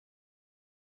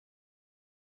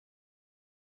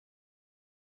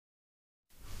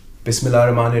بسم اللہ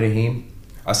الرحمن الرحیم.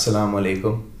 السلام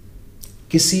علیکم.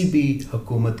 کسی بھی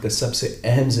حکومت کا سب سے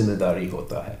اہم ذمہ داری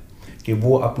ہوتا ہے کہ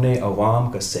وہ اپنے عوام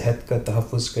کا صحت کا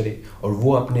تحفظ کرے اور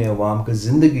وہ اپنے عوام کا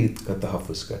زندگی کا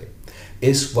تحفظ کرے.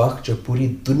 اس وقت جو پوری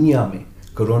دنیا میں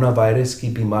کرونا وائرس کی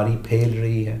بیماری پھیل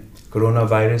رہی ہے، کرونا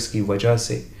وائرس کی وجہ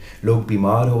سے لوگ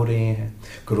بیمار ہو رہے ہیں،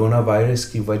 کرونا وائرس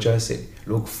کی وجہ سے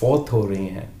لوگ فوت ہو رہے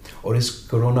ہیں، اور اس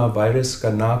کرونا وائرس کا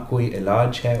نہ کوئی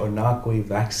علاج ہے اور نہ کوئی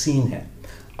ویکسین ہے.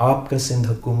 آپ کا سندھ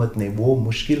حکومت نے وہ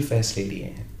مشکل فیصلے لیے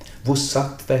ہیں، وہ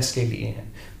سخت فیصلے لیے ہیں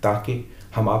تاکہ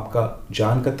ہم آپ کا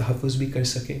جان کا تحفظ بھی کر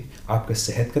سکیں، آپ کا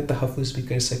صحت کا تحفظ بھی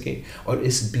کر سکیں اور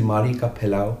اس بیماری کا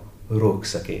پھیلاؤ روک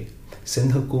سکے.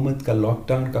 سندھ حکومت کا لاک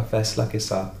ڈاؤن کا فیصلہ کے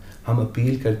ساتھ ہم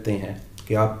اپیل کرتے ہیں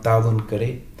کہ آپ تعاون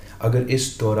کریں. اگر اس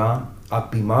دوران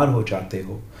آپ بیمار ہو جاتے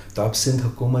ہو تو آپ سندھ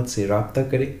حکومت سے رابطہ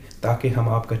کریں تاکہ ہم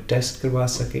آپ کا ٹیسٹ کروا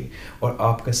سکیں اور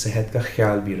آپ کا صحت کا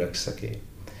خیال بھی رکھ سکیں.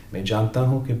 میں جانتا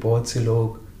ہوں کہ بہت سے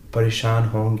لوگ پریشان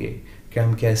ہوں گے کہ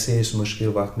ہم کیسے اس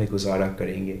مشکل وقت میں گزارا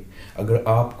کریں گے. اگر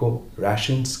آپ کو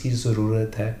ریشنز کی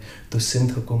ضرورت ہے تو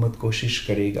سندھ حکومت کوشش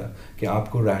کرے گا کہ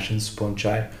آپ کو ریشنز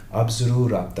پہنچائے. آپ ضرور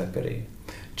رابطہ کریں.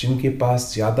 جن کے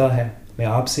پاس زیادہ ہے میں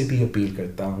آپ سے بھی اپیل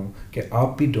کرتا ہوں کہ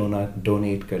آپ بھی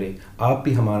ڈونیٹ کریں، آپ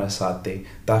بھی ہمارا ساتھ دیں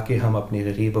تاکہ ہم اپنے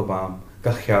غریب عوام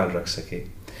کا خیال رکھ سکیں.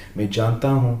 میں جانتا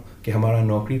ہوں کہ ہمارا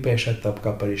نوکری پیشہ طبقہ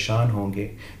پریشان ہوں گے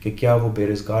کہ کیا وہ بے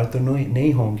روزگار تو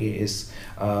نہیں ہوں گے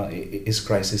اس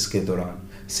کرائسس کے دوران.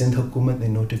 سندھ حکومت نے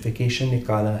نوٹیفیکیشن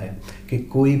نکالا ہے کہ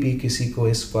کوئی بھی کسی کو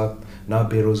اس وقت نہ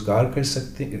بے روزگار کر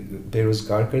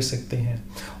سکتے ہیں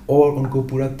اور ان کو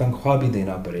پورا تنخواہ بھی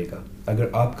دینا پڑے گا. اگر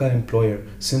آپ کا امپلائر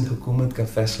سندھ حکومت کا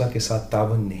فیصلہ کے ساتھ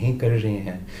تعاون نہیں کر رہے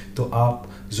ہیں تو آپ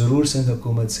ضرور سندھ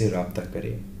حکومت سے رابطہ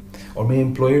کریں. اور میں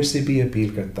امپلائر سے بھی اپیل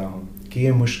کرتا ہوں کہ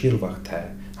یہ مشکل وقت ہے،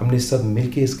 ہم نے سب مل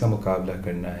کے اس کا مقابلہ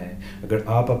کرنا ہے. اگر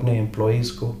آپ اپنے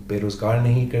امپلائیز کو بے روزگار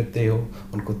نہیں کرتے ہو،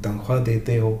 ان کو تنخواہ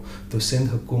دیتے ہو، تو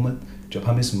سندھ حکومت جب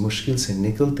ہم اس مشکل سے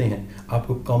نکلتے ہیں آپ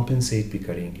کو کمپنسیٹ بھی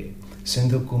کریں گے.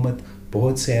 سندھ حکومت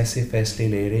بہت سے ایسے فیصلے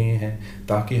لے رہے ہیں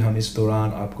تاکہ ہم اس دوران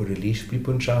آپ کو ریلیف بھی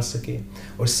پہنچا سکیں،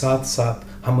 اور ساتھ ساتھ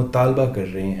ہم مطالبہ کر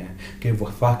رہے ہیں کہ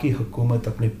وفاقی حکومت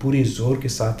اپنے پوری زور کے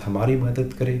ساتھ ہماری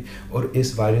مدد کرے اور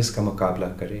اس وائرس کا مقابلہ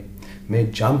کرے. میں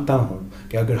جانتا ہوں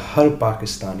کہ اگر ہر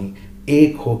پاکستانی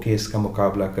ایک ہو کے اس کا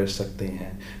مقابلہ کر سکتے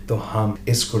ہیں تو ہم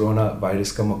اس کرونا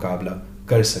وائرس کا مقابلہ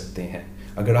کر سکتے ہیں.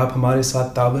 اگر آپ ہمارے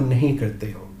ساتھ تعاون نہیں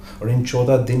کرتے ہو اور ان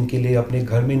 14 دن کے لیے اپنے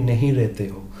گھر میں نہیں رہتے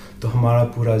ہو تو ہمارا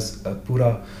پورا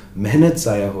محنت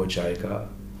ضائع ہو جائے گا.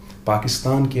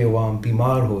 پاکستان کے عوام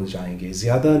بیمار ہو جائیں گے،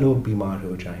 زیادہ لوگ بیمار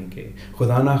ہو جائیں گے،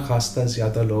 خدا نہ خواستہ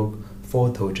زیادہ لوگ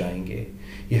فوت ہو جائیں گے.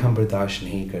 یہ ہم برداشت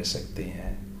نہیں کر سکتے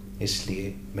ہیں. اس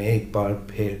لیے میں ایک بار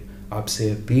پھر آپ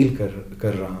سے اپیل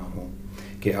کر رہا ہوں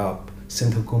کہ آپ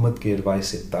سندھ حکومت کے ادوائس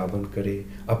سے تعاون کریں،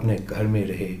 اپنے گھر میں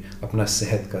رہے، اپنا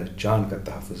صحت کا جان کا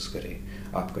تحفظ کریں.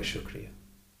 آپ کا شکریہ.